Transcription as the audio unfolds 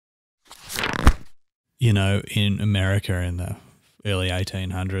you know, in America in the early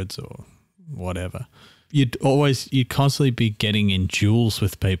 1800s or whatever, you'd constantly be getting in duels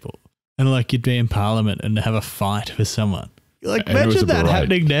with people. And like you'd be in Parliament and have a fight with someone. Like imagine that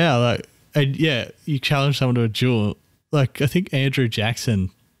happening now. Like, and yeah, you challenge someone to a duel. Like I think Andrew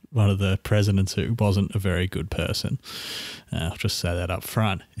Jackson, one of the presidents who wasn't a very good person, I'll just say that up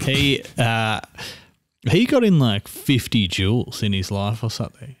front. He got in like 50 duels in his life or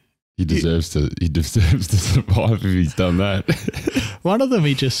something. He deserves to survive if he's done that. One of them,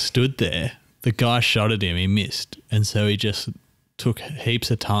 he just stood there. The guy shot at him. He missed, and so he just took heaps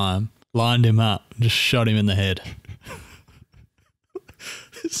of time, lined him up, and just shot him in the head.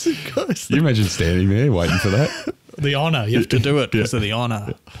 Can you imagine standing there waiting for that? The honour. You have to do it because of the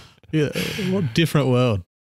honour. Yeah, what different world.